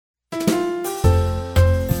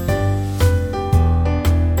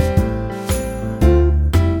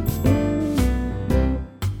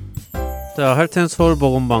자, 할텐서울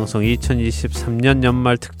복음방송 2023년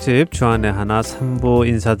연말 특집 주안의 하나 3부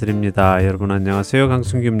인사드립니다. 여러분 안녕하세요.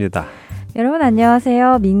 강승규입니다. 여러분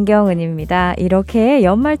안녕하세요. 민경은입니다. 이렇게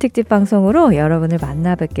연말 특집 방송으로 여러분을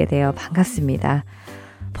만나 뵙게 되어 반갑습니다.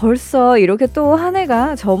 벌써 이렇게 또 한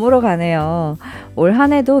해가 저물어 가네요. 올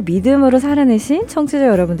한 해도 믿음으로 살아내신 청취자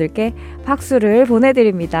여러분들께 박수를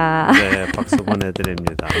보내드립니다. 네, 박수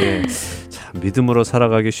보내드립니다. 네. 참, 믿음으로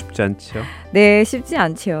살아가기 쉽지 않죠? 네, 쉽지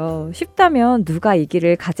않죠. 쉽다면 누가 이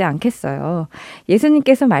길을 가지 않겠어요.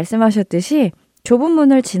 예수님께서 말씀하셨듯이 좁은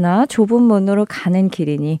문을 지나 좁은 문으로 가는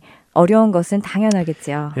길이니 어려운 것은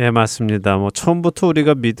당연하겠죠. 예, 맞습니다. 처음부터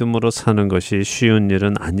우리가 믿음으로 사는 것이 쉬운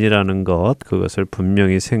일은 아니라는 것, 그것을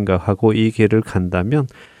분명히 생각하고 이 길을 간다면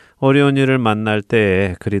어려운 일을 만날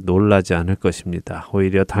때에 그리 놀라지 않을 것입니다.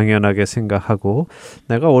 오히려 당연하게 생각하고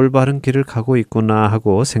내가 올바른 길을 가고 있구나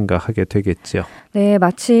하고 생각하게 되겠죠. 네,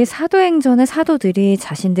 마치 사도행전의 사도들이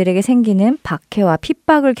자신들에게 생기는 박해와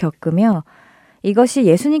핍박을 겪으며 이것이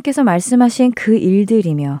예수님께서 말씀하신 그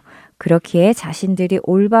일들이며 그렇기에 자신들이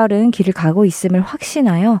올바른 길을 가고 있음을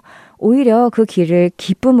확신하여 오히려 그 길을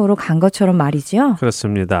기쁨으로 간 것처럼 말이죠.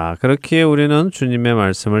 그렇습니다. 그렇기에 우리는 주님의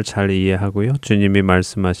말씀을 잘 이해하고요. 주님이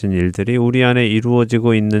말씀하신 일들이 우리 안에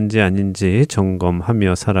이루어지고 있는지 아닌지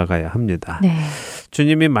점검하며 살아가야 합니다. 네.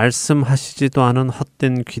 주님이 말씀하시지도 않은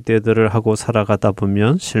헛된 기대들을 하고 살아가다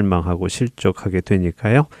보면 실망하고 실족하게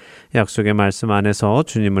되니까요. 약속의 말씀 안에서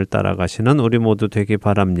주님을 따라가시는 우리 모두 되기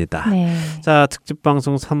바랍니다. 네. 자, 특집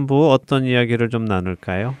방송 3부 어떤 이야기를 좀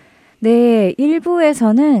나눌까요? 네,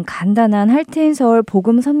 1부에서는 간단한 할텐서울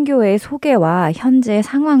복음 선교회의 소개와 현재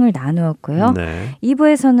상황을 나누었고요. 네.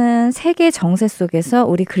 2부에서는 세계 정세 속에서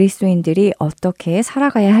우리 그리스도인들이 어떻게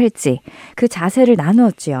살아가야 할지 그 자세를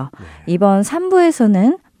나누었지요. 네. 이번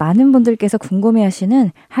 3부에서는 많은 분들께서 궁금해하시는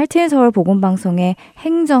할텐서울 복음방송의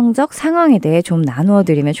행정적 상황에 대해 좀 나누어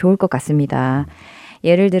드리면 좋을 것 같습니다.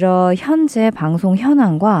 예를 들어 현재 방송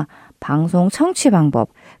현황과 방송 청취 방법,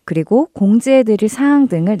 그리고 공지해드릴 사항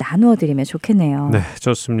등을 나누어 드리면 좋겠네요. 네,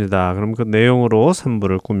 좋습니다. 그럼 그 내용으로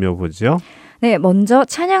 3부를 꾸며보죠. 네, 먼저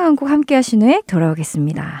찬양 한 곡 함께 하신 후에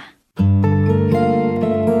돌아오겠습니다.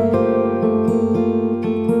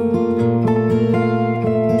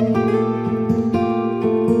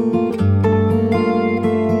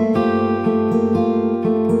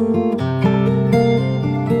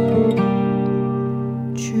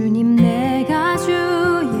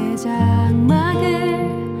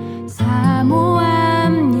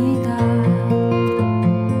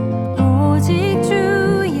 오직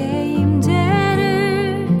주의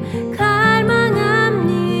임재를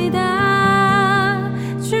갈망합니다.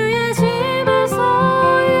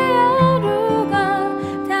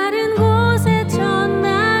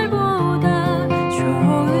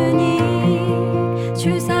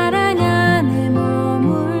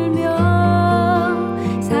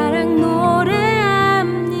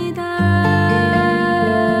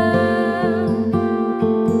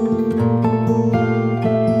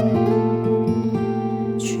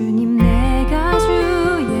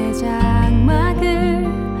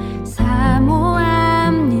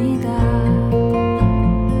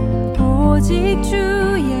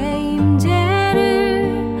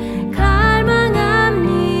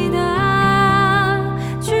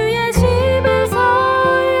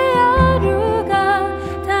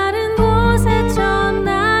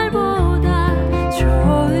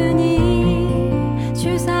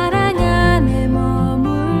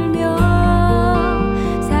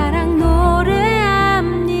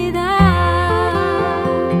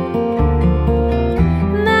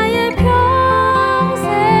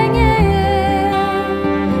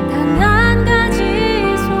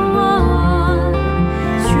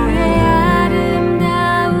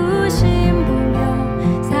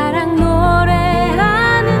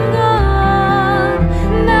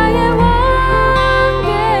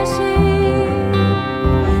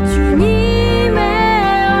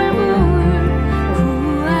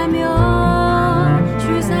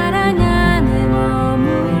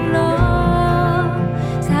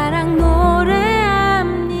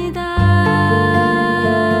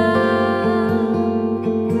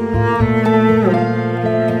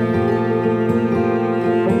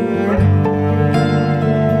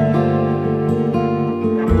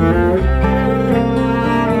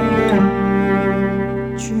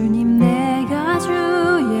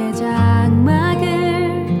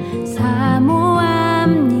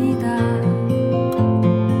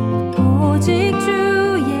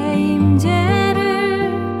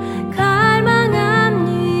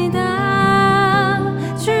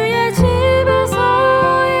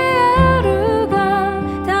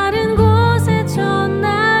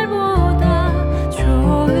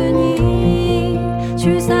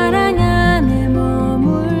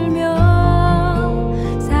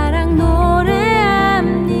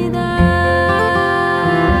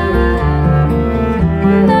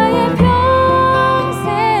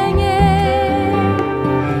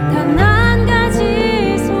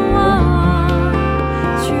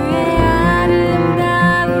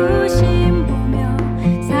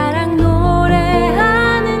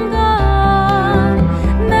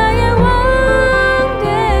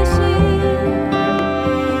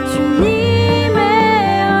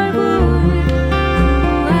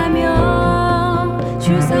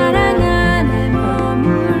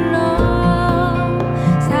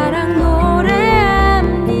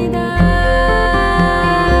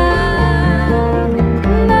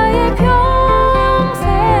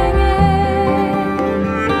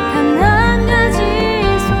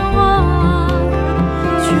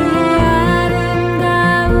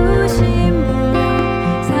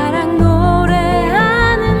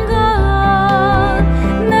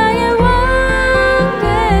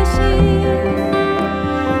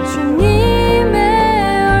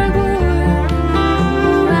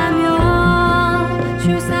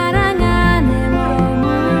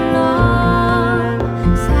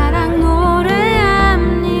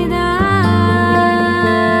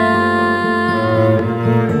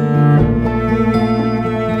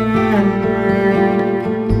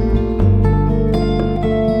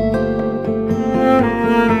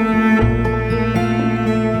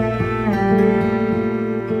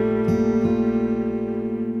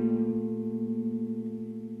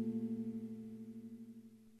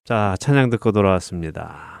 자, 찬양 듣고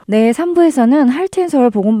돌아왔습니다. 네, 3부에서는 할트앤서울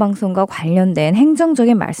복음방송과 관련된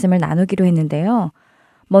행정적인 말씀을 나누기로 했는데요.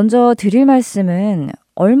 먼저 드릴 말씀은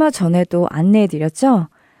얼마 전에도 안내해드렸죠.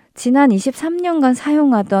 지난 23년간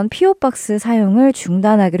사용하던 피오박스 사용을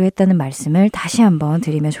중단하기로 했다는 말씀을 다시 한번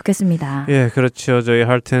드리면 좋겠습니다. 예, 그렇죠. 저희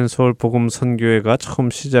할텐서울 복음 선교회가 처음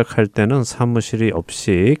시작할 때는 사무실이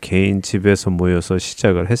없이 개인 집에서 모여서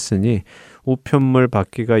시작을 했으니 우편물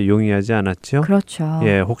받기가 용이하지 않았죠. 그렇죠.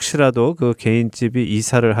 예, 혹시라도 그 개인 집이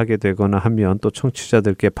이사를 하게 되거나 하면 또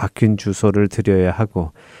청취자들께 바뀐 주소를 드려야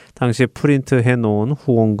하고 당시 프린트 해놓은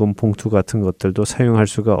후원금 봉투 같은 것들도 사용할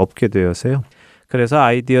수가 없게 되어서요. 그래서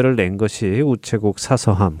아이디어를 낸 것이 우체국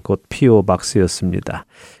사서함, 곧 P.O. 박스였습니다.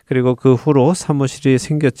 그리고 그 후로 사무실이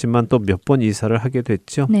생겼지만 또 몇 번 이사를 하게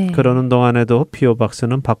됐죠. 네. 그러는 동안에도 P.O.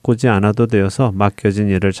 박스는 바꾸지 않아도 되어서 맡겨진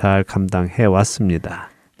일을 잘 감당해 왔습니다.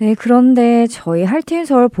 네, 그런데 저희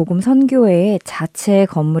할트앤서울 복음 선교회에 자체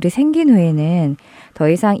건물이 생긴 후에는 더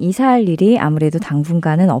이상 이사할 일이 아무래도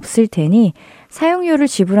당분간은 없을 테니 사용료를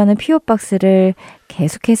지불하는 피오박스를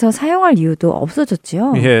계속해서 사용할 이유도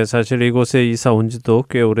없어졌죠. 예, 사실 이곳에 이사 온 지도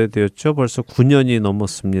꽤 오래되었죠. 벌써 9년이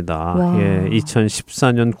넘었습니다. 와. 예,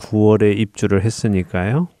 2014년 9월에 입주를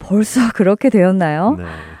했으니까요. 벌써 그렇게 되었나요? 네.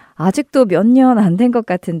 아직도 몇 년 안 된 것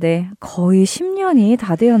같은데 거의 10년이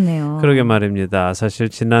다 되었네요. 그러게 말입니다. 사실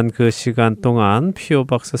지난 그 시간 동안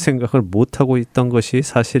피오박스 생각을 못하고 있던 것이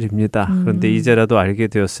사실입니다. 그런데 이제라도 알게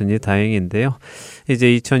되었으니 다행인데요. 이제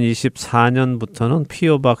 2024년부터는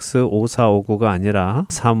피오박스 5459가 아니라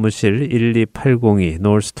사무실 12802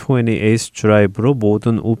 노스 28th 드라이브로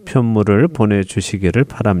모든 우편물을 보내주시기를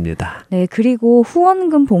바랍니다. 네, 그리고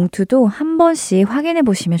후원금 봉투도 한 번씩 확인해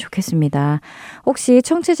보시면 좋겠습니다. 혹시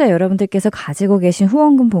청취자 여러분들께서 가지고 계신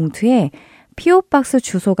후원금 봉투에 피오박스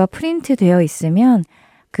주소가 프린트되어 있으면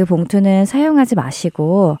그 봉투는 사용하지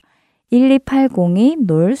마시고 12802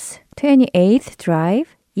 North 28th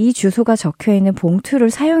Drive 이 주소가 적혀있는 봉투를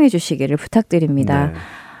사용해 주시기를 부탁드립니다. 네.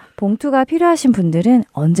 봉투가 필요하신 분들은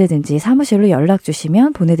언제든지 사무실로 연락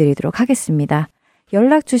주시면 보내드리도록 하겠습니다.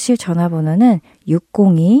 연락 주실 전화번호는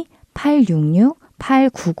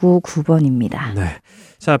 602-866-8999번입니다. 네.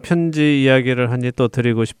 자, 편지 이야기를 하니 또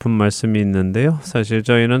드리고 싶은 말씀이 있는데요. 사실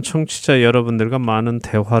저희는 청취자 여러분들과 많은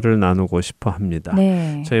대화를 나누고 싶어 합니다.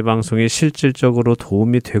 네. 저희 방송이 실질적으로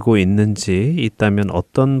도움이 되고 있는지, 있다면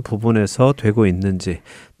어떤 부분에서 되고 있는지,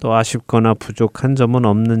 또 아쉽거나 부족한 점은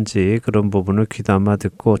없는지 그런 부분을 귀담아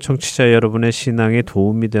듣고 청취자 여러분의 신앙에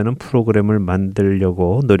도움이 되는 프로그램을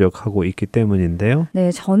만들려고 노력하고 있기 때문인데요.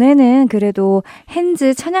 네, 전에는 그래도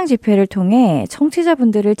핸즈 찬양 집회를 통해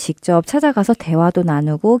청취자분들을 직접 찾아가서 대화도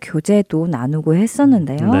나누고 교제도 나누고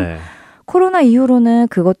했었는데요. 네. 코로나 이후로는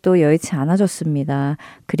그것도 여의치 않아졌습니다.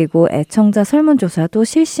 그리고 애청자 설문조사도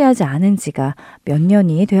실시하지 않은 지가 몇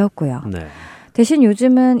년이 되었고요. 네. 대신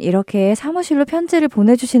요즘은 이렇게 사무실로 편지를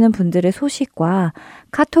보내주시는 분들의 소식과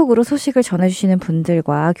카톡으로 소식을 전해주시는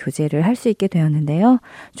분들과 교제를 할 수 있게 되었는데요.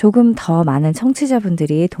 조금 더 많은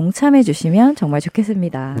청취자분들이 동참해 주시면 정말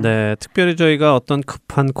좋겠습니다. 네, 특별히 저희가 어떤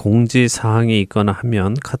급한 공지 사항이 있거나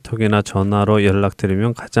하면 카톡이나 전화로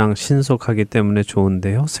연락드리면 가장 신속하기 때문에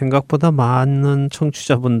좋은데요. 생각보다 많은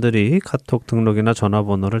청취자분들이 카톡 등록이나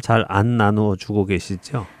전화번호를 잘 안 나누어 주고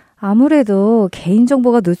계시죠? 아무래도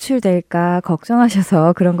개인정보가 노출될까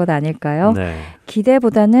걱정하셔서 그런 것 아닐까요? 네.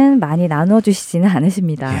 기대보다는 많이 나눠주시지는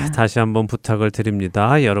않으십니다. 예, 다시 한번 부탁을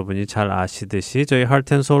드립니다. 여러분이 잘 아시듯이 저희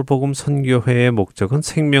할텐서울 복음 선교회의 목적은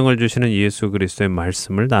생명을 주시는 예수 그리스도의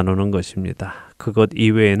말씀을 나누는 것입니다. 그것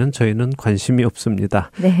이외에는 저희는 관심이 없습니다.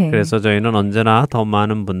 네. 그래서 저희는 언제나 더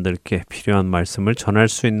많은 분들께 필요한 말씀을 전할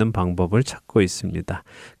수 있는 방법을 찾고 있습니다.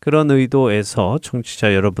 그런 의도에서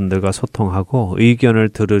청취자 여러분들과 소통하고 의견을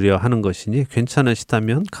들으려 하는 것이니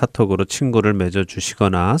괜찮으시다면 카톡으로 친구를 맺어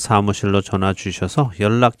주시거나 사무실로 전화 주셔서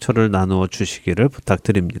연락처를 나누어 주시기를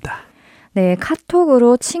부탁드립니다. 네,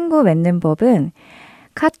 카톡으로 친구 맺는 법은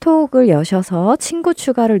카톡을 여셔서 친구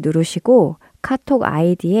추가를 누르시고 카톡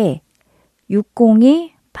아이디에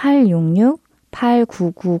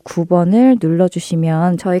 602-866-8999번을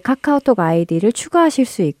눌러주시면 저희 카카오톡 아이디를 추가하실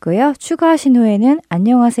수 있고요. 추가하신 후에는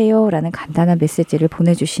안녕하세요 라는 간단한 메시지를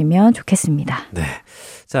보내주시면 좋겠습니다. 네,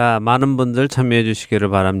 자, 많은 분들 참여해 주시기를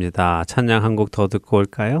바랍니다. 찬양 한 곡 더 듣고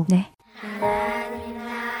올까요? 네. 하나님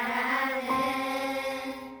나라는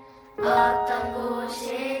어떤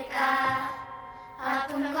곳일까?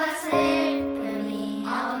 아픔과 슬픔이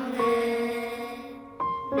없는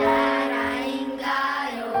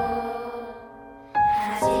나라인가요?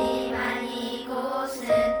 하지만 이곳은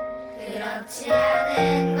그렇지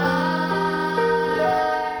않은 걸.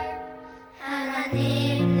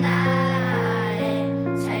 하나님 나라에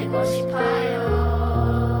살고 싶어요.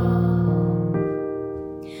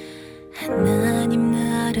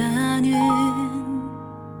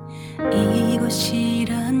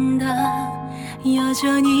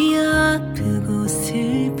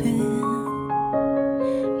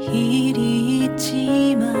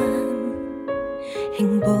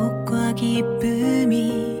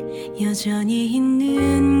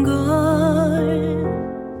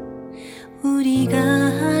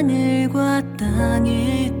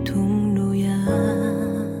 사랑의 통로야.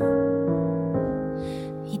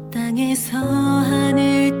 이 땅에서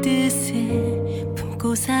하늘 뜻을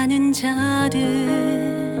품고 사는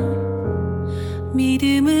자들,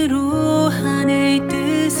 믿음으로 하늘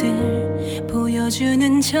뜻을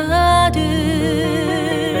보여주는 자들,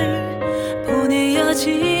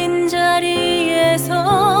 보내어진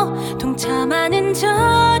자리에서 동참하는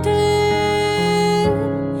자들,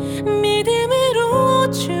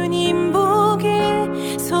 믿음으로 주님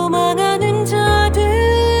보길 소망하는 자들,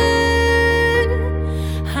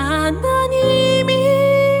 하나님이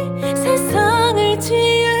세상을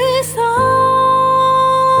지으사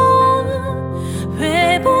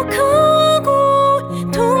회복하고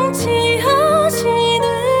통치하시는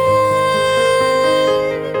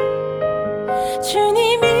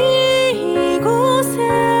주님이 이곳에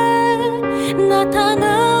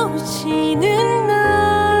나타나오시는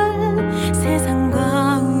날,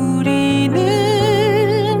 세상과 우리는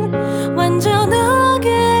완전하게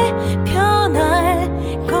변할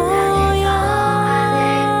거야. 하늘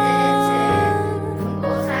뜻을 품고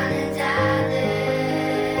사는 자들,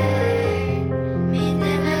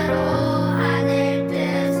 믿음으로 하늘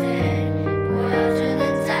뜻을 보여주는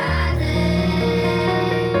자들,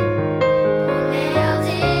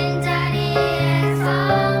 보내어진 자리에서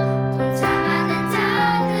동참하는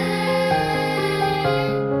자들,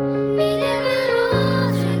 믿음으로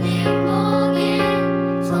주님 보길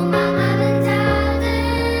소망하는 자들,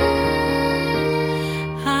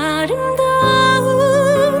 아름다운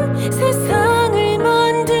세상을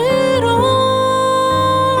만들어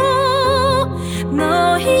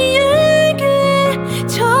너희에게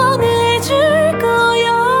전해줄 거야.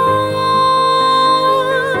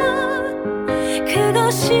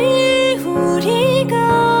 그것이 우리가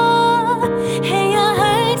해야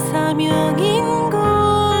할 사명인걸.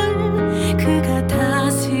 그가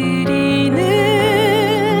다스리는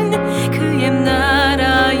그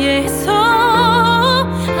옛나라에서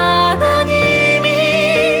하나님이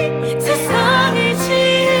세상을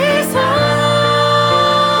지으사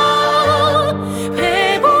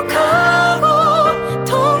회복하고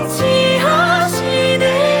통치하시네.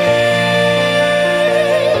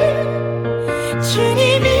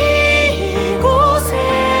 주님이 이곳에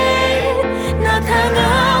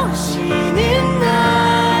나타나오시는 날,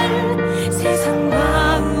 세상과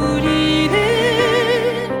우리는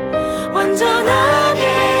완전하게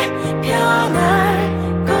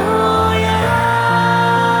변할 거야.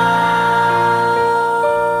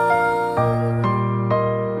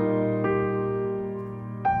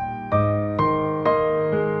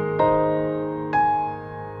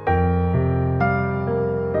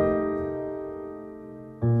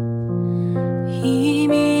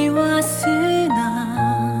 이미 왔으나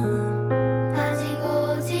아직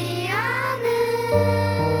오지 않은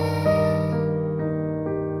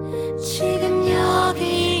지금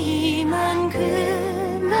여기 임한 그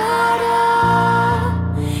나라,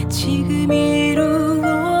 지금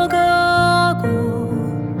이루어가고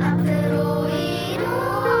앞으로 이루어갈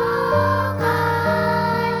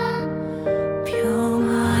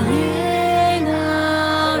평화의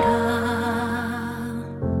나라,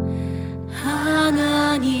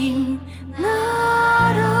 하나님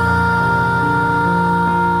나라.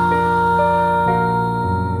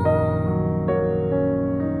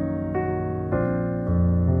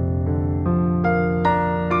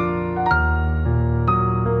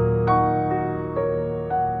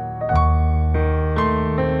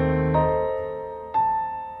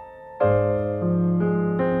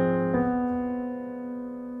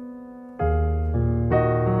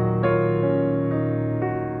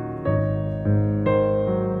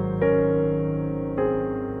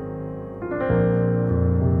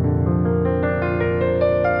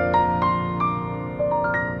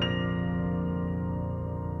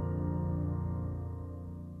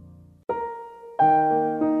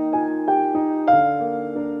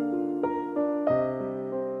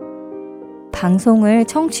 방송을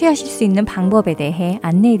청취하실 수 있는 방법에 대해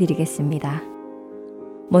안내해 드리겠습니다.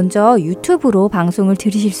 먼저 유튜브로 방송을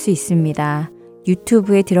들으실 수 있습니다.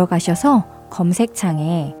 유튜브에 들어가셔서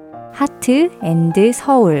검색창에 하트 앤드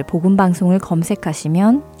서울 복음방송을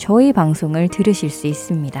검색하시면 저희 방송을 들으실 수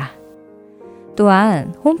있습니다.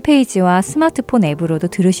 또한 홈페이지와 스마트폰 앱으로도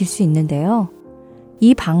들으실 수 있는데요.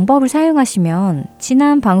 이 방법을 사용하시면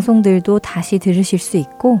지난 방송들도 다시 들으실 수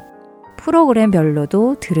있고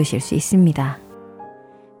프로그램별로도 들으실 수 있습니다.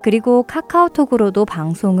 그리고 카카오톡으로도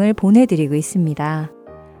방송을 보내드리고 있습니다.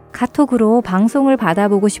 카톡으로 방송을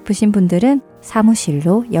받아보고 싶으신 분들은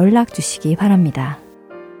사무실로 연락 주시기 바랍니다.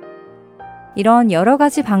 이런 여러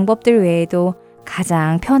가지 방법들 외에도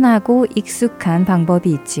가장 편하고 익숙한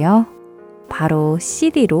방법이 있지요. 바로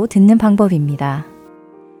CD로 듣는 방법입니다.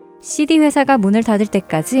 CD 회사가 문을 닫을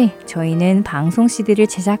때까지 저희는 방송 CD를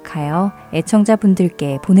제작하여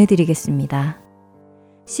애청자분들께 보내드리겠습니다.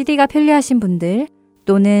 CD가 편리하신 분들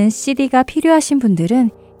또는 CD가 필요하신 분들은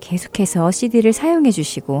계속해서 CD를 사용해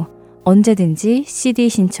주시고 언제든지 CD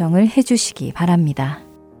신청을 해 주시기 바랍니다.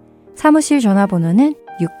 사무실 전화번호는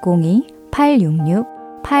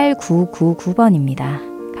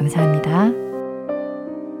 602-866-8999번입니다. 감사합니다.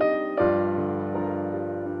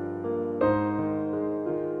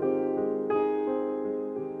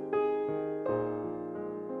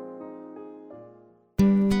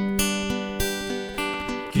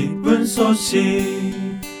 기쁜 소식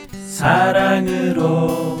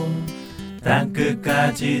사랑으로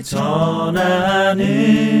땅끝까지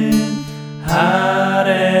전하는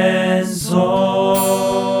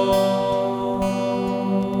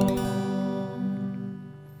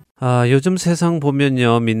요즘 세상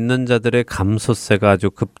보면요, 믿는 자들의 감소세가 아주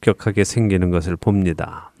급격하게 생기는 것을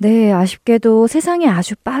봅니다. 네, 아쉽게도 세상이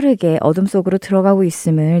아주 빠르게 어둠 속으로 들어가고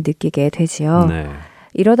있음을 느끼게 되지요. 네.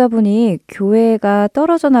 이러다 보니 교회가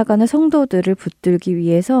떨어져 나가는 성도들을 붙들기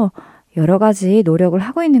위해서 여러 가지 노력을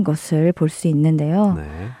하고 있는 것을 볼 수 있는데요. 네.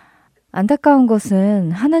 안타까운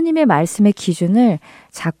것은 하나님의 말씀의 기준을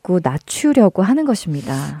자꾸 낮추려고 하는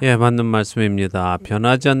것입니다. 예, 맞는 말씀입니다.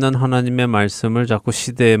 변하지 않는 하나님의 말씀을 자꾸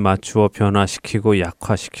시대에 맞추어 변화시키고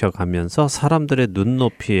약화시켜 가면서 사람들의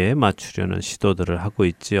눈높이에 맞추려는 시도들을 하고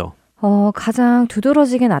있지요. 가장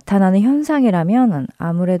두드러지게 나타나는 현상이라면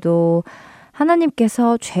아무래도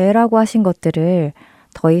하나님께서 죄라고 하신 것들을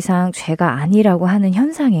더 이상 죄가 아니라고 하는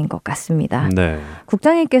현상인 것 같습니다. 네.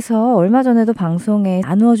 국장님께서 얼마 전에도 방송에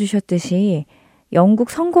나누어 주셨듯이 영국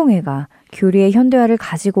성공회가 교리의 현대화를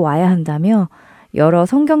가지고 와야 한다며 여러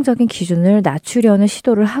성경적인 기준을 낮추려는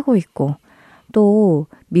시도를 하고 있고, 또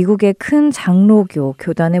미국의 큰 장로교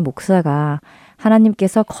교단의 목사가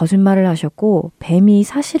하나님께서 거짓말을 하셨고 뱀이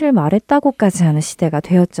사실을 말했다고까지 하는 시대가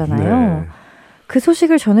되었잖아요. 네. 그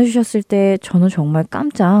소식을 전해주셨을 때 저는 정말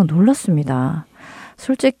깜짝 놀랐습니다.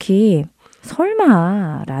 솔직히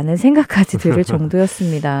설마라는 생각까지 들을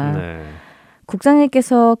정도였습니다. 네.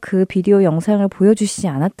 국장님께서 그 비디오 영상을 보여주시지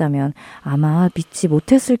않았다면 아마 믿지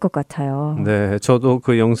못했을 것 같아요. 네, 저도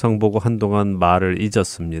그 영상 보고 한동안 말을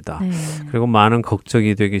잊었습니다. 네. 그리고 많은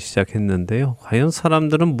걱정이 되기 시작했는데요. 과연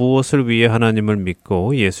사람들은 무엇을 위해 하나님을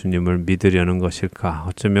믿고 예수님을 믿으려는 것일까?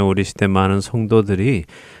 어쩌면 우리 시대 많은 성도들이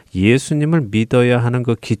예수님을 믿어야 하는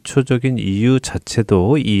그 기초적인 이유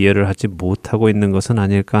자체도 이해를 하지 못하고 있는 것은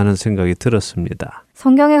아닐까 하는 생각이 들었습니다.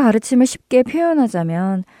 성경의 가르침을 쉽게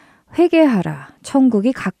표현하자면 회개하라,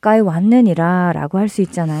 천국이 가까이 왔느니라 라고 할 수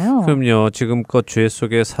있잖아요. 그럼요. 지금껏 죄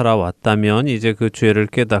속에 살아왔다면 이제 그 죄를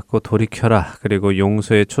깨닫고 돌이켜라. 그리고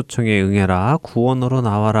용서의 초청에 응해라. 구원으로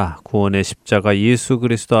나와라. 구원의 십자가 예수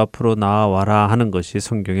그리스도 앞으로 나와라 하는 것이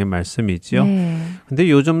성경의 말씀이지요. 네. 근데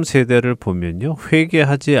요즘 세대를 보면요.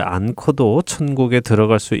 회개하지 않고도 천국에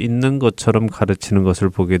들어갈 수 있는 것처럼 가르치는 것을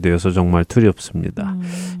보게 되어서 정말 두렵습니다.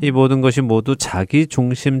 이 모든 것이 모두 자기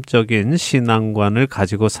중심적인 신앙관을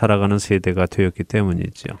가지고 살아가는 세대가 되었기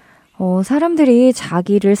때문이죠. 사람들이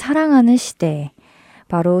자기를 사랑하는 시대,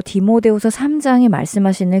 바로 디모데후서 3장이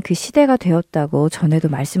말씀하시는 그 시대가 되었다고 전에도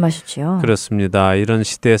말씀하셨지요. 그렇습니다. 이런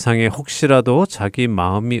시대상에 혹시라도 자기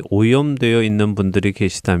마음이 오염되어 있는 분들이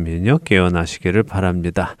계시다면요. 깨어나시기를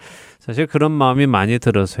바랍니다. 사실 그런 마음이 많이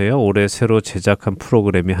들어서요. 올해 새로 제작한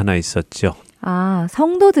프로그램이 하나 있었죠. 아,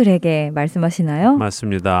 성도들에게 말씀하시나요?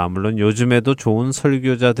 맞습니다. 물론 요즘에도 좋은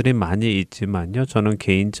설교자들이 많이 있지만요. 저는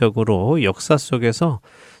개인적으로 역사 속에서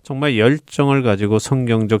정말 열정을 가지고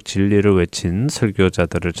성경적 진리를 외친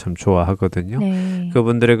설교자들을 참 좋아하거든요. 네.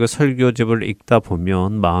 그분들의 그 설교집을 읽다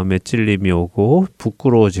보면 마음에 찔림이 오고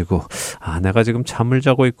부끄러워지고 내가 지금 잠을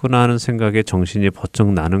자고 있구나 하는 생각에 정신이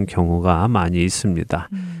번쩍 나는 경우가 많이 있습니다.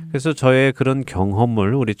 그래서 저의 그런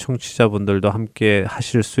경험을 우리 청취자분들도 함께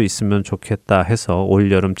하실 수 있으면 좋겠다 해서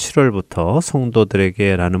올여름 7월부터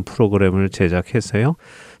성도들에게라는 프로그램을 제작해서요.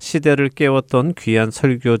 시대를 깨웠던 귀한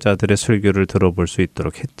설교자들의 설교를 들어볼 수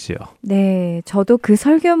있도록 했지요. 네, 저도 그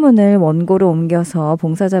설교문을 원고로 옮겨서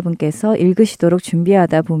봉사자분께서 읽으시도록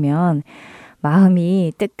준비하다 보면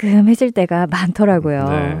마음이 뜨끔해질 때가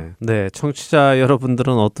많더라고요. 네, 청취자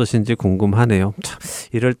여러분들은 어떠신지 궁금하네요. 참,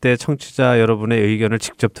 이럴 때 청취자 여러분의 의견을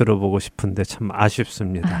직접 들어보고 싶은데 참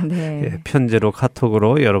아쉽습니다. 네. 예, 편지로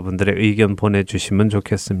카톡으로 여러분들의 의견 보내주시면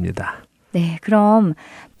좋겠습니다. 네, 그럼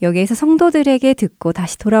여기에서 성도들에게 듣고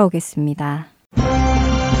다시 돌아오겠습니다.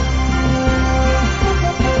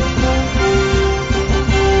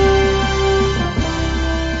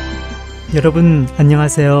 여러분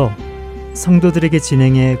안녕하세요. 성도들에게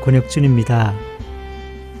진행의 권혁준입니다.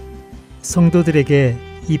 성도들에게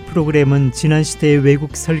이 프로그램은 지난 시대의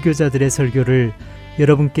외국 설교자들의 설교를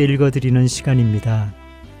여러분께 읽어드리는 시간입니다.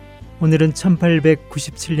 오늘은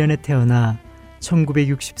 1897년에 태어나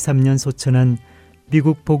 1963년 소천한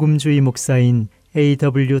미국 복음주의 목사인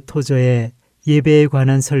A.W. 토저의 예배에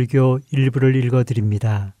관한 설교 일부를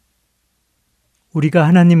읽어드립니다. 우리가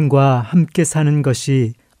하나님과 함께 사는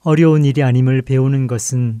것이 어려운 일이 아님을 배우는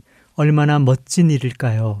것은 얼마나 멋진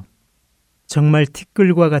일일까요? 정말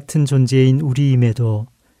티끌과 같은 존재인 우리임에도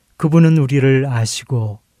그분은 우리를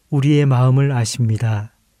아시고 우리의 마음을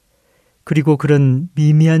아십니다. 그리고 그런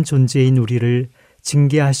미미한 존재인 우리를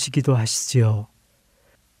징계하시기도 하시지요.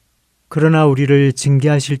 그러나 우리를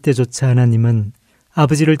징계하실 때조차 하나님은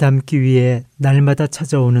아버지를 닮기 위해 날마다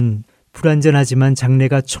찾아오는 불완전하지만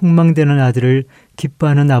장래가 촉망되는 아들을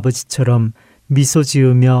기뻐하는 아버지처럼 미소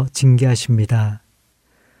지으며 징계하십니다.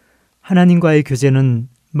 하나님과의 교제는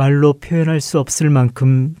말로 표현할 수 없을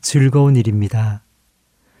만큼 즐거운 일입니다.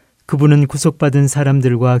 그분은 구속받은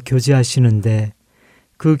사람들과 교제하시는데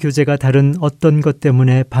그 교제가 다른 어떤 것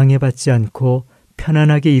때문에 방해받지 않고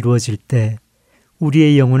편안하게 이루어질 때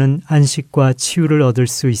우리의 영혼은 안식과 치유를 얻을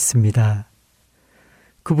수 있습니다.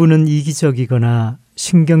 그분은 이기적이거나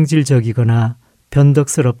신경질적이거나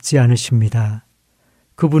변덕스럽지 않으십니다.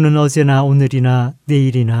 그분은 어제나 오늘이나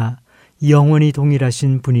내일이나 영원히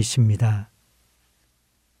동일하신 분이십니다.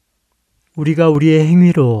 우리가 우리의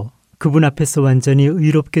행위로 그분 앞에서 완전히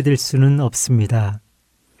의롭게 될 수는 없습니다.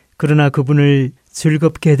 그러나 그분을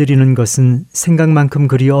즐겁게 해드리는 것은 생각만큼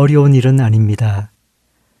그리 어려운 일은 아닙니다.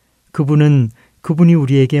 그분은 그분이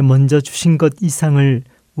우리에게 먼저 주신 것 이상을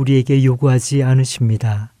우리에게 요구하지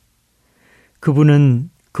않으십니다. 그분은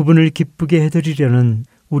그분을 기쁘게 해드리려는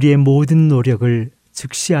우리의 모든 노력을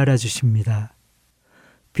즉시 알아주십니다.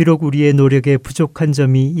 비록 우리의 노력에 부족한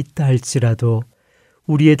점이 있다 할지라도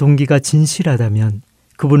우리의 동기가 진실하다면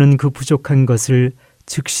그분은 그 부족한 것을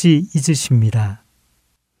즉시 잊으십니다.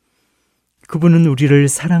 그분은 우리를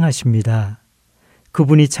사랑하십니다.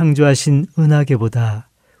 그분이 창조하신 은하계보다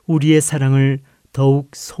우리의 사랑을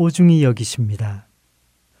더욱 소중히 여기십니다.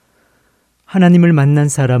 하나님을 만난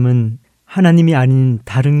사람은 하나님이 아닌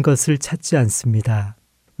다른 것을 찾지 않습니다.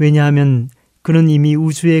 왜냐하면 그는 이미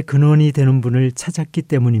우주의 근원이 되는 분을 찾았기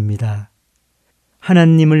때문입니다.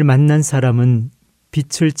 하나님을 만난 사람은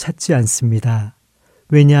빛을 찾지 않습니다.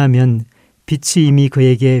 왜냐하면 빛이 이미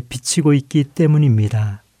그에게 비치고 있기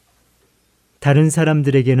때문입니다. 다른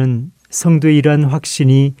사람들에게는 성도의 이러한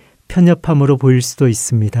확신이 편협함으로 보일 수도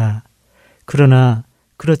있습니다. 그러나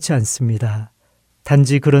그렇지 않습니다.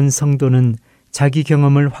 단지 그런 성도는 자기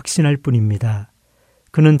경험을 확신할 뿐입니다.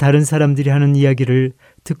 그는 다른 사람들이 하는 이야기를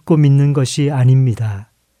듣고 믿는 것이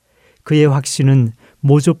아닙니다. 그의 확신은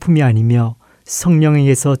모조품이 아니며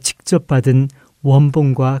성령에게서 직접 받은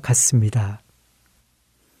원본과 같습니다.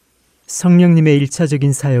 성령님의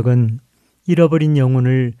 1차적인 사역은 잃어버린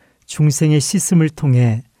영혼을 중생의 씻음을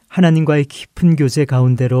통해 하나님과의 깊은 교제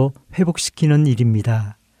가운데로 회복시키는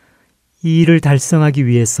일입니다. 이 일을 달성하기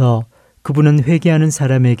위해서 그분은 회개하는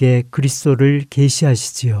사람에게 그리스도를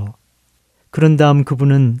계시하시지요. 그런 다음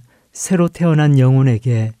그분은 새로 태어난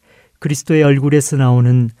영혼에게 그리스도의 얼굴에서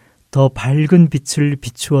나오는 더 밝은 빛을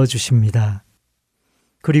비추어 주십니다.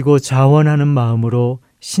 그리고 자원하는 마음으로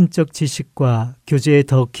신적 지식과 교제에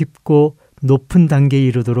더 깊고 높은 단계에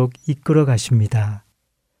이르도록 이끌어 가십니다.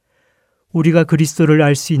 우리가 그리스도를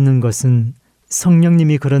알 수 있는 것은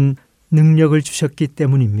성령님이 그런 능력을 주셨기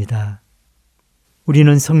때문입니다.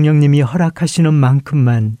 우리는 성령님이 허락하시는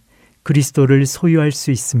만큼만 그리스도를 소유할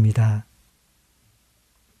수 있습니다.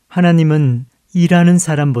 하나님은 일하는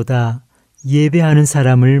사람보다 예배하는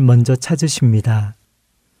사람을 먼저 찾으십니다.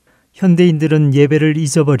 현대인들은 예배를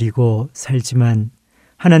잊어버리고 살지만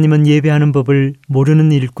하나님은 예배하는 법을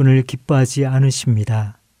모르는 일꾼을 기뻐하지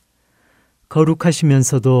않으십니다.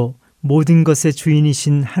 거룩하시면서도 모든 것의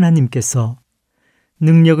주인이신 하나님께서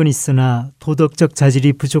능력은 있으나 도덕적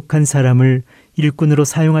자질이 부족한 사람을 일꾼으로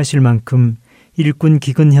사용하실 만큼 일꾼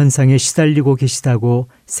기근 현상에 시달리고 계시다고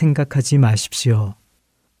생각하지 마십시오.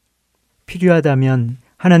 필요하다면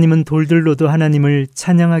하나님은 돌들로도 하나님을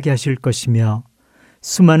찬양하게 하실 것이며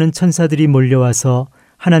수많은 천사들이 몰려와서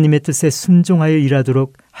하나님의 뜻에 순종하여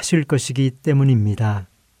일하도록 하실 것이기 때문입니다.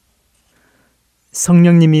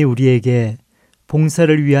 성령님이 우리에게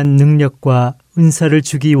봉사를 위한 능력과 은사를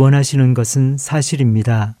주기 원하시는 것은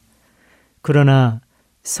사실입니다. 그러나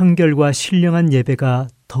성결과 신령한 예배가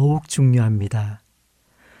더욱 중요합니다.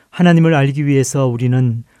 하나님을 알기 위해서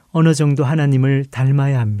우리는 어느 정도 하나님을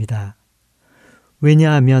닮아야 합니다.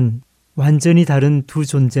 왜냐하면 완전히 다른 두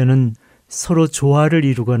존재는 서로 조화를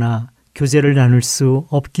이루거나 교제를 나눌 수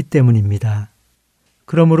없기 때문입니다.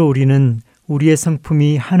 그러므로 우리는 우리의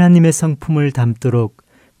성품이 하나님의 성품을 닮도록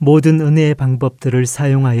모든 은혜의 방법들을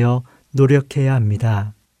사용하여 노력해야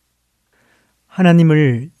합니다.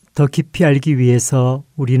 하나님을 더 깊이 알기 위해서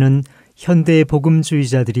우리는 현대의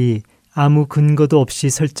복음주의자들이 아무 근거도 없이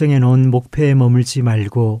설정해 놓은 목표에 머물지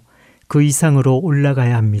말고 그 이상으로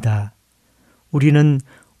올라가야 합니다. 우리는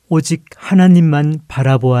오직 하나님만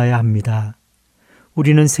바라보아야 합니다.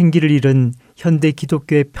 우리는 생기를 잃은 현대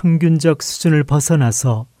기독교의 평균적 수준을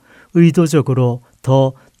벗어나서 의도적으로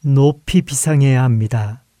더 높이 비상해야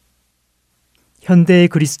합니다. 현대의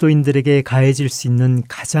그리스도인들에게 가해질 수 있는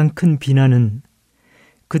가장 큰 비난은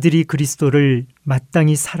그들이 그리스도를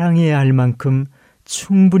마땅히 사랑해야 할 만큼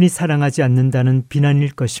충분히 사랑하지 않는다는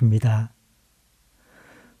비난일 것입니다.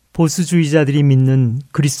 보수주의자들이 믿는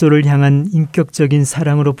그리스도를 향한 인격적인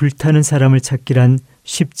사랑으로 불타는 사람을 찾기란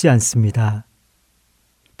쉽지 않습니다.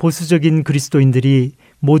 보수적인 그리스도인들이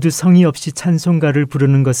모두 성의 없이 찬송가를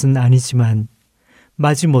부르는 것은 아니지만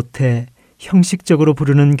마지못해 형식적으로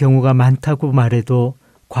부르는 경우가 많다고 말해도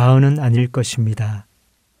과언은 아닐 것입니다.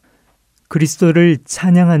 그리스도를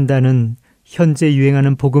찬양한다는 현재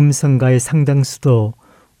유행하는 복음성가의 상당수도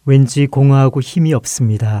왠지 공허하고 힘이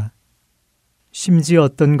없습니다. 심지어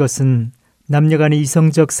어떤 것은 남녀간의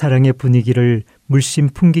이성적 사랑의 분위기를 물씬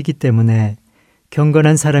풍기기 때문에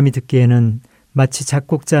경건한 사람이 듣기에는 마치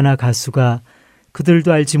작곡자나 가수가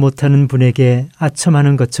그들도 알지 못하는 분에게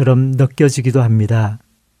아첨하는 것처럼 느껴지기도 합니다.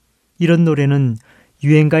 이런 노래는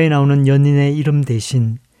유행가에 나오는 연인의 이름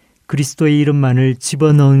대신 그리스도의 이름만을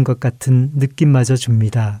집어넣은 것 같은 느낌마저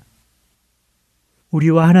줍니다.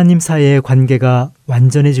 우리와 하나님 사이의 관계가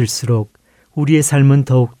완전해질수록 우리의 삶은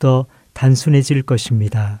더욱더 단순해질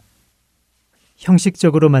것입니다.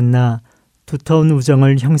 형식적으로 만나 두터운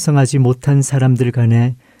우정을 형성하지 못한 사람들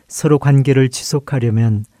간에 서로 관계를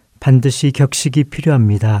지속하려면 반드시 격식이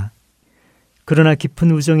필요합니다. 그러나 깊은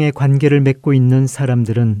우정의 관계를 맺고 있는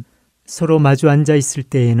사람들은 서로 마주 앉아 있을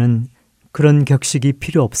때에는 그런 격식이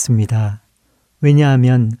필요 없습니다.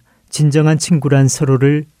 왜냐하면 진정한 친구란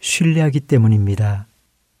서로를 신뢰하기 때문입니다.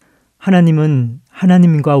 하나님은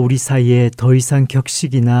하나님과 우리 사이에 더 이상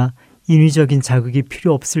격식이나 인위적인 자극이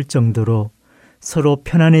필요 없을 정도로 서로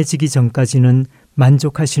편안해지기 전까지는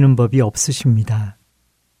만족하시는 법이 없으십니다.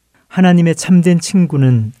 하나님의 참된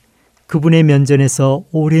친구는 그분의 면전에서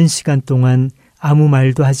오랜 시간 동안 아무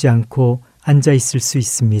말도 하지 않고 앉아 있을 수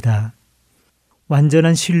있습니다.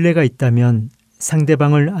 완전한 신뢰가 있다면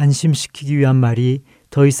상대방을 안심시키기 위한 말이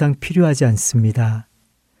더 이상 필요하지 않습니다.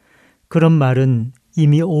 그런 말은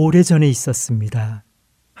이미 오래전에 있었습니다.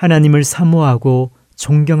 하나님을 사모하고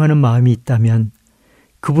존경하는 마음이 있다면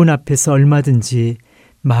그분 앞에서 얼마든지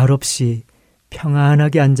말없이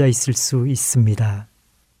평안하게 앉아 있을 수 있습니다.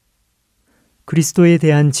 그리스도에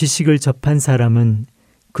대한 지식을 접한 사람은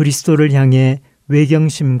그리스도를 향해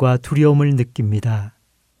외경심과 두려움을 느낍니다.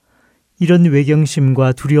 이런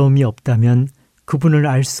외경심과 두려움이 없다면 그분을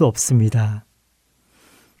알 수 없습니다.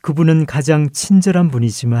 그분은 가장 친절한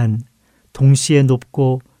분이지만 동시에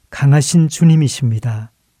높고 강하신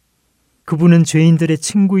주님이십니다. 그분은 죄인들의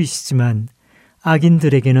친구이시지만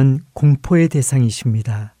악인들에게는 공포의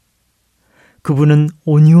대상이십니다. 그분은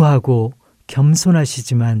온유하고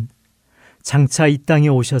겸손하시지만 장차 이 땅에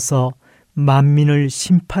오셔서 만민을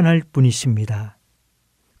심판할 분이십니다.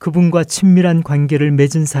 그분과 친밀한 관계를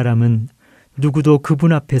맺은 사람은 누구도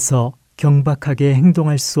그분 앞에서 경박하게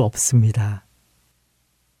행동할 수 없습니다.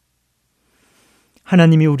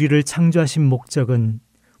 하나님이 우리를 창조하신 목적은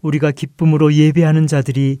우리가 기쁨으로 예배하는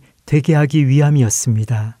자들이 되게 하기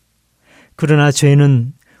위함이었습니다. 그러나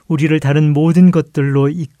죄는 우리를 다른 모든 것들로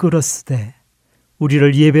이끌었으되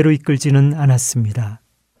우리를 예배로 이끌지는 않았습니다.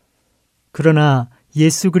 그러나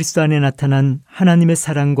예수 그리스도 안에 나타난 하나님의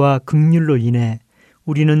사랑과 긍휼로 인해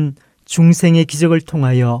우리는 중생의 기적을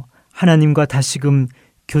통하여 하나님과 다시금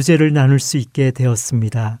교제를 나눌 수 있게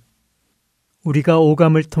되었습니다. 우리가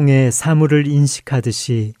오감을 통해 사물을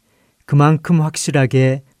인식하듯이 그만큼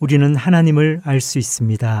확실하게 우리는 하나님을 알 수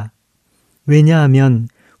있습니다. 왜냐하면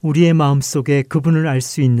우리의 마음속에 그분을 알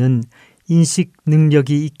수 있는 인식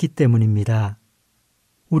능력이 있기 때문입니다.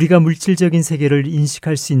 우리가 물질적인 세계를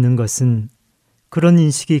인식할 수 있는 것은 그런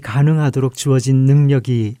인식이 가능하도록 주어진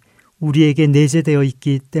능력이 우리에게 내재되어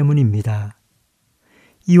있기 때문입니다.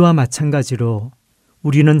 이와 마찬가지로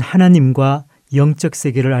우리는 하나님과 영적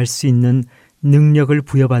세계를 알 수 있는 능력을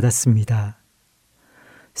부여받았습니다.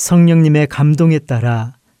 성령님의 감동에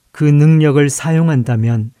따라 그 능력을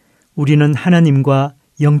사용한다면 우리는 하나님과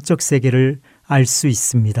영적 세계를 알 수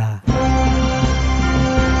있습니다.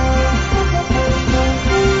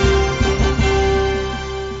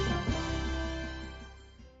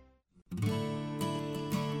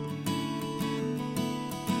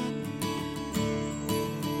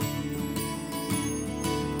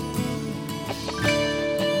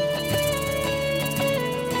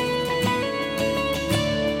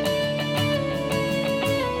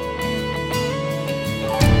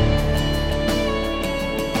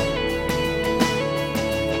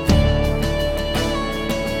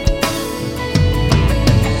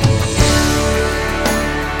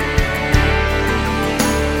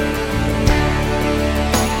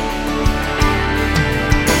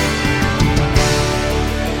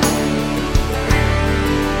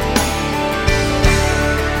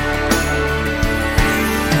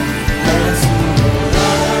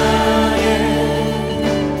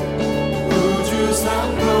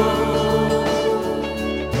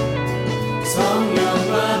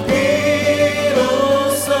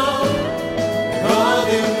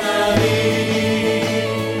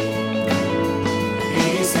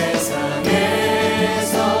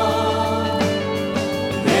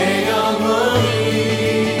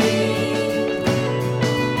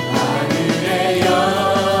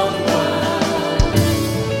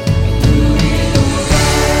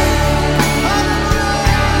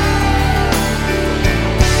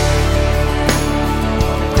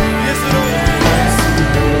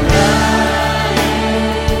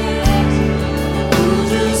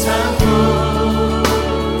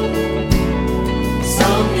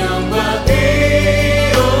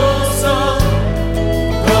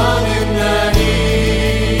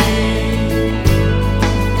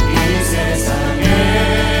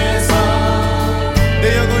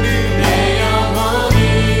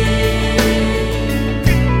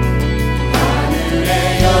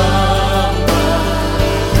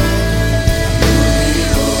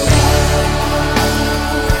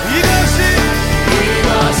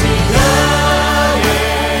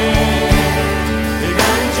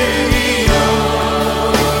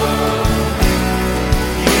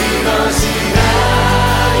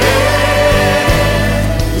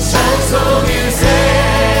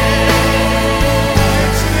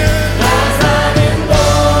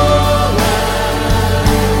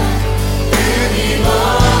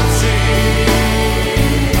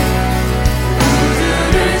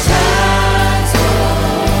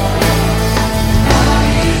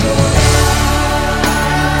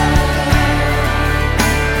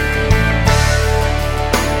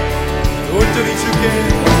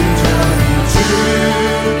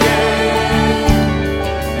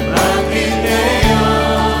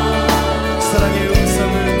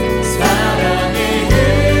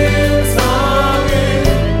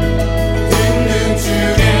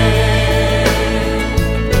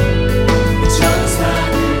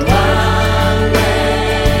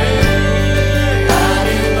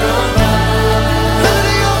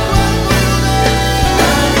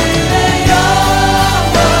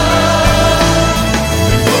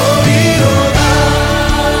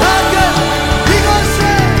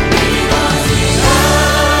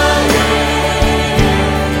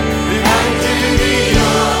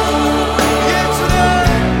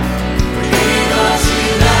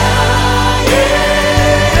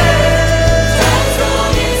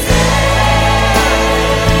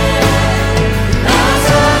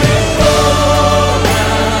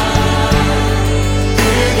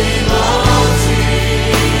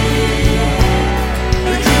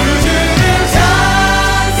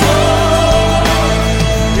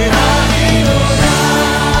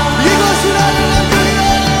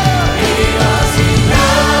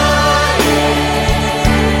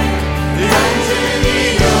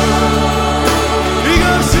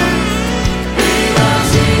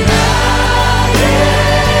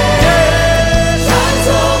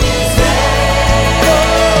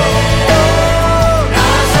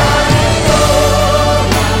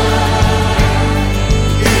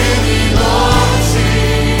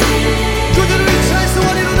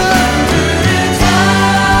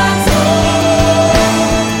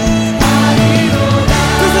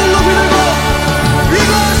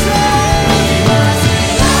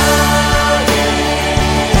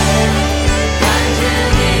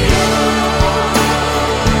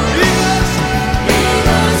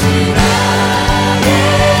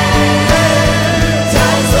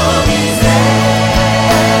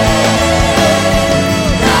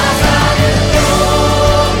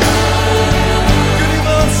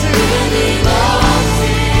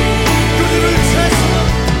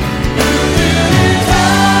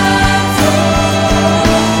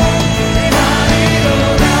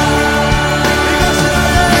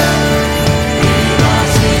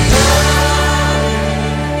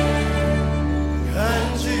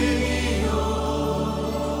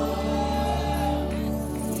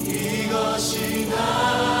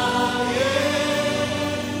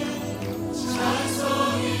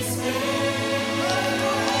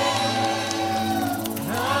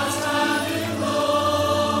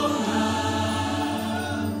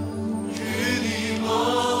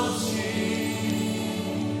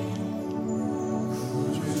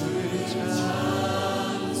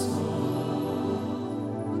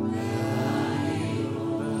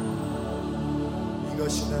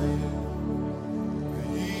 이것이 나의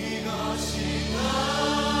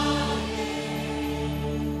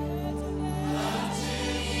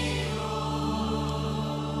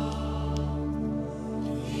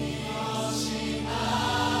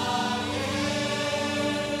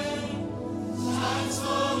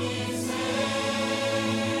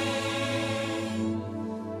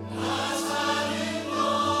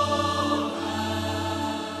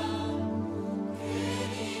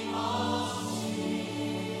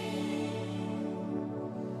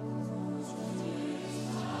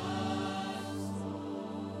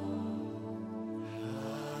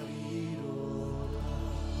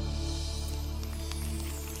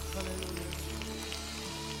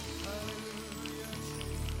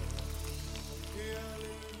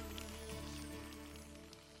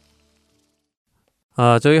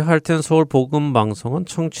저희 할텐 서울 복음 방송은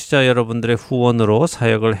청취자 여러분들의 후원으로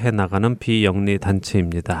사역을 해나가는 비영리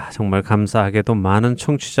단체입니다. 정말 감사하게도 많은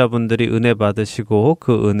청취자분들이 은혜 받으시고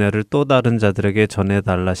그 은혜를 또 다른 자들에게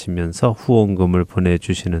전해달라시면서 후원금을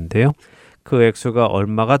보내주시는데요. 그 액수가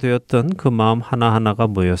얼마가 되었든 그 마음 하나하나가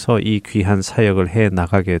모여서 이 귀한 사역을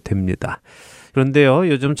해나가게 됩니다. 그런데요,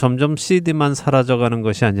 요즘 점점 CD만 사라져가는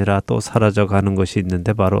것이 아니라 또 사라져가는 것이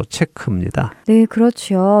있는데 바로 체크입니다. 네,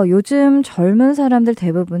 그렇죠. 요즘 젊은 사람들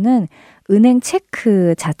대부분은 은행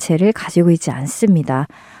체크 자체를 가지고 있지 않습니다.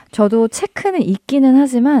 저도 체크는 있기는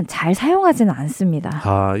하지만 잘 사용하지는 않습니다.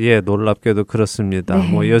 예, 놀랍게도 그렇습니다.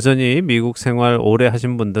 네. 여전히 미국 생활 오래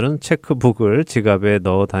하신 분들은 체크북을 지갑에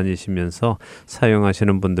넣어 다니시면서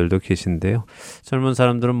사용하시는 분들도 계신데요. 젊은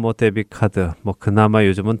사람들은 데비카드, 그나마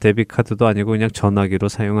요즘은 데비카드도 아니고 그냥 전화기로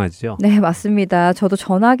사용하죠. 네, 맞습니다. 저도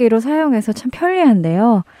전화기로 사용해서 참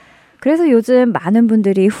편리한데요. 그래서 요즘 많은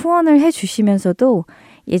분들이 후원을 해주시면서도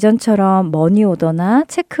예전처럼 머니오더나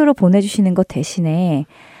체크로 보내주시는 것 대신에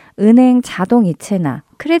은행 자동이체나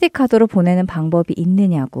크레딧 카드로 보내는 방법이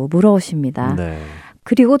있느냐고 물어오십니다. 네.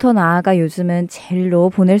 그리고 더 나아가 요즘은 젤로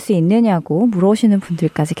보낼 수 있느냐고 물어오시는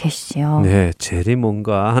분들까지 계시지요. 네, 젤이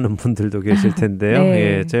뭔가 하는 분들도 계실 텐데요.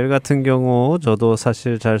 네. 예, 젤 같은 경우 저도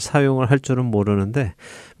사실 잘 사용을 할 줄은 모르는데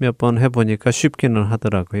몇 번 해보니까 쉽기는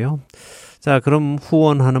하더라고요. 자, 그럼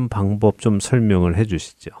후원하는 방법 좀 설명을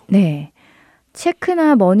해주시죠. 네.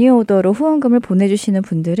 체크나 머니오더로 후원금을 보내주시는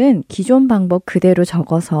분들은 기존 방법 그대로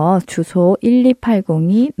적어서 주소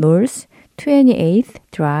 12802 North 28th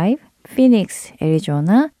Drive, Phoenix,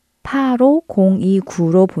 애리조나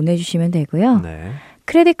 85029로 보내주시면 되고요. 네.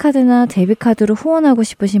 크레딧 카드나 데뷔 카드로 후원하고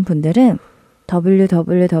싶으신 분들은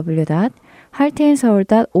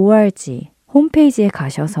www.heartandseoul.org 홈페이지에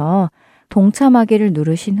가셔서 동참하기를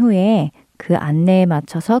누르신 후에 그 안내에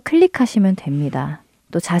맞춰서 클릭하시면 됩니다.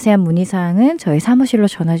 또 자세한 문의사항은 저희 사무실로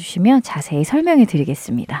전화 주시면 자세히 설명해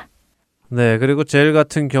드리겠습니다. 네, 그리고 젤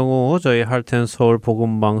같은 경우 저희 할텐 서울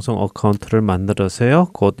복음 방송 어카운트를 만들어서요.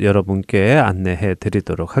 곧 여러분께 안내해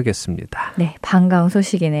드리도록 하겠습니다. 네, 반가운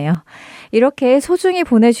소식이네요. 이렇게 소중히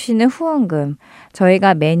보내주시는 후원금,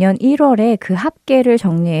 저희가 매년 1월에 그 합계를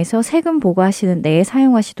정리해서 세금 보고하시는 데에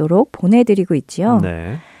사용하시도록 보내드리고 있지요.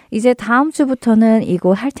 네. 이제 다음 주부터는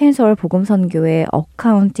이곳 할텐서울 복음선교회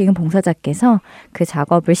어카운팅 봉사자께서 그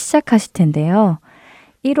작업을 시작하실 텐데요.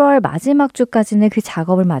 1월 마지막 주까지는 그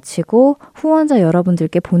작업을 마치고 후원자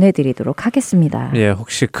여러분들께 보내드리도록 하겠습니다. 예,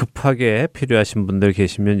 혹시 급하게 필요하신 분들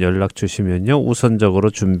계시면 연락 주시면요. 우선적으로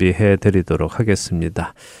준비해 드리도록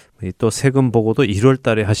하겠습니다. 또 세금 보고도 1월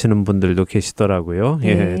달에 하시는 분들도 계시더라고요.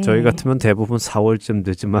 네. 예, 저희 같으면 대부분 4월쯤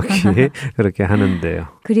늦지막히 그렇게 하는데요.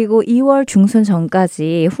 그리고 2월 중순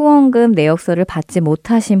전까지 후원금 내역서를 받지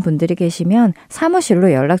못하신 분들이 계시면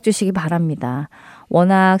사무실로 연락 주시기 바랍니다.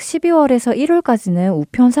 워낙 12월에서 1월까지는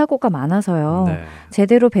우편 사고가 많아서요. 네.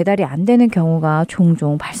 제대로 배달이 안 되는 경우가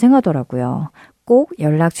종종 발생하더라고요. 꼭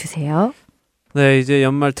연락 주세요. 네, 이제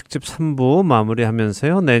연말 특집 3부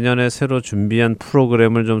마무리하면서요. 내년에 새로 준비한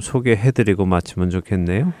프로그램을 좀 소개해드리고 마치면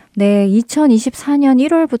좋겠네요. 네, 2024년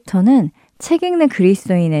 1월부터는 책 읽는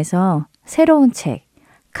그리스도인에서 새로운 책,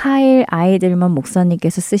 카일 아이들먼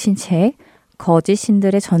목사님께서 쓰신 책, 거짓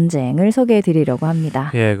신들의 전쟁을 소개해 드리려고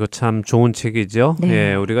합니다. 예, 그 참 좋은 책이죠.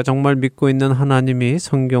 네. 예, 우리가 정말 믿고 있는 하나님이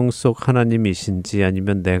성경 속 하나님이신지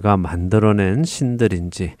아니면 내가 만들어낸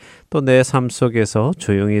신들인지 또 내 삶 속에서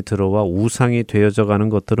조용히 들어와 우상이 되어져 가는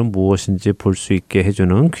것들은 무엇인지 볼 수 있게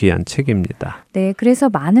해주는 귀한 책입니다. 네, 그래서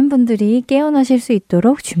많은 분들이 깨어나실 수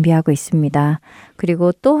있도록 준비하고 있습니다.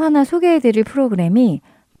 그리고 또 하나 소개해 드릴 프로그램이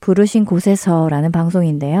부르신 곳에서라는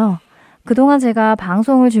방송인데요. 그동안 제가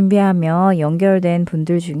방송을 준비하며 연결된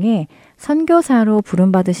분들 중에 선교사로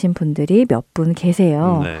부름받으신 분들이 몇 분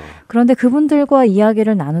계세요. 네. 그런데 그분들과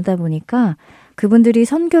이야기를 나누다 보니까 그분들이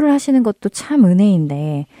선교를 하시는 것도 참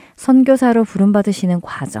은혜인데 선교사로 부름받으시는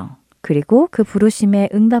과정, 그리고 그 부르심에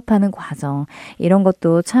응답하는 과정, 이런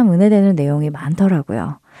것도 참 은혜되는 내용이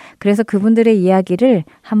많더라고요. 그래서 그분들의 이야기를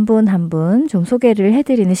한 분 한 분 좀 소개를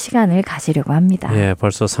해드리는 시간을 가지려고 합니다. 예,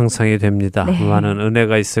 벌써 상상이 됩니다. 네. 많은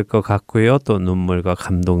은혜가 있을 것 같고요. 또 눈물과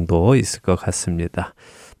감동도 있을 것 같습니다.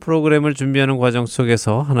 프로그램을 준비하는 과정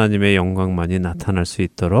속에서 하나님의 영광만이 나타날 수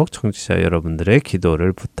있도록 청취자 여러분들의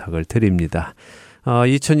기도를 부탁을 드립니다.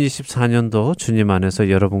 2024년도 주님 안에서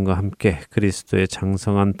여러분과 함께 그리스도의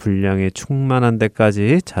장성한 분량에 충만한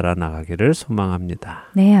데까지 자라나가기를 소망합니다.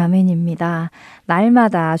 네, 아멘입니다.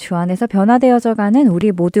 날마다 주 안에서 변화되어져가는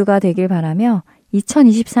우리 모두가 되길 바라며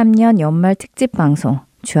 2023년 연말 특집 방송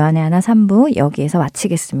주안의 하나 3부 여기에서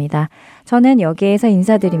마치겠습니다. 저는 여기에서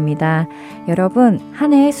인사드립니다. 여러분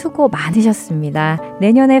한 해 수고 많으셨습니다.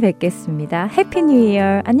 내년에 뵙겠습니다. 해피 뉴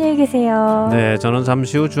이어. 안녕히 계세요. 네, 저는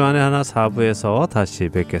잠시 후 주안의 하나 4부에서 다시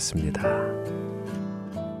뵙겠습니다.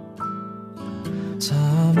 참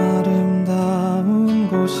아름다운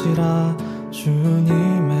곳이라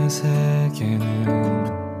주님의 세계는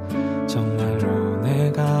정말로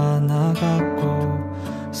내가 나갔고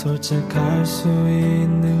솔직할 수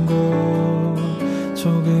있는 곳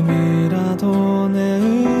조금이라도 내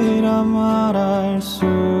의라 말할 수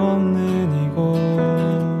없는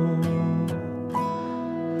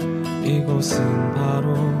이곳은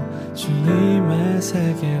바로 주님의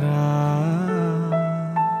세계라.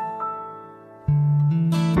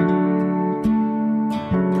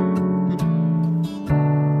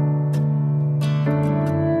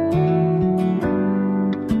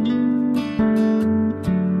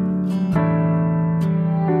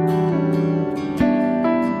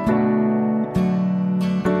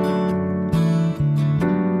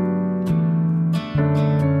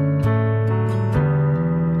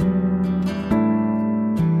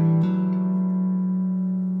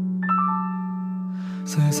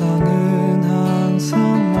 세상은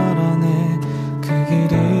항상 말하네 그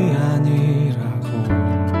길이 아니라고.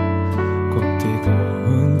 꼭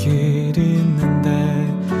뛰고 길이 있는데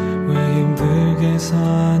왜 힘들게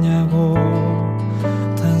사냐고.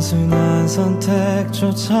 단순한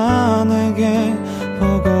선택조차 내게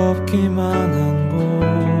버겁기만 한 곳.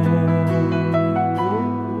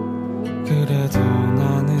 그래도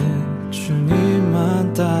나는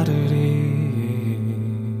주님만 따르리.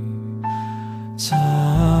 참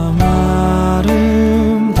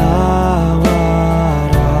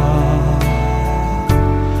아름다워라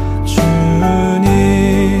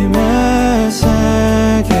주님의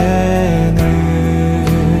세계는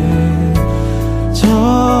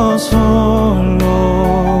저 솔로몬의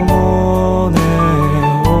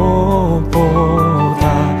옷보다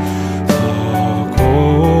더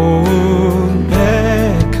고운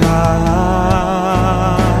백화.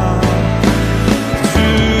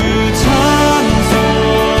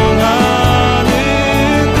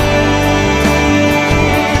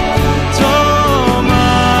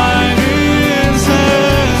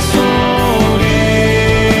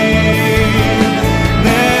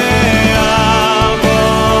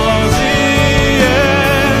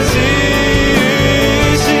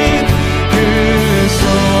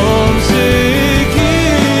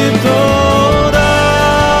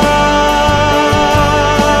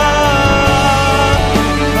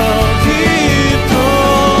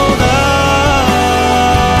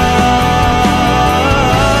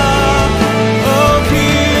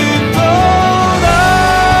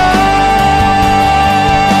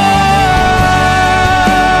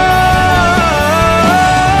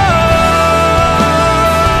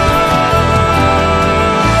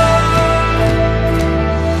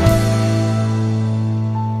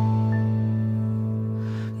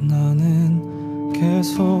 나는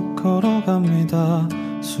계속 걸어갑니다.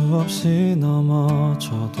 수없이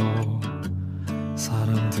넘어져도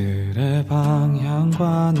사람들의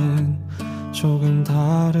방향과는 조금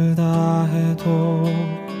다르다 해도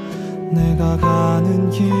내가 가는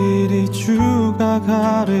길이 주가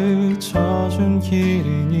가르쳐준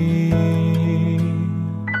길이니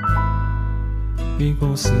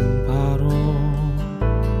이곳은 바로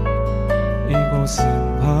이곳은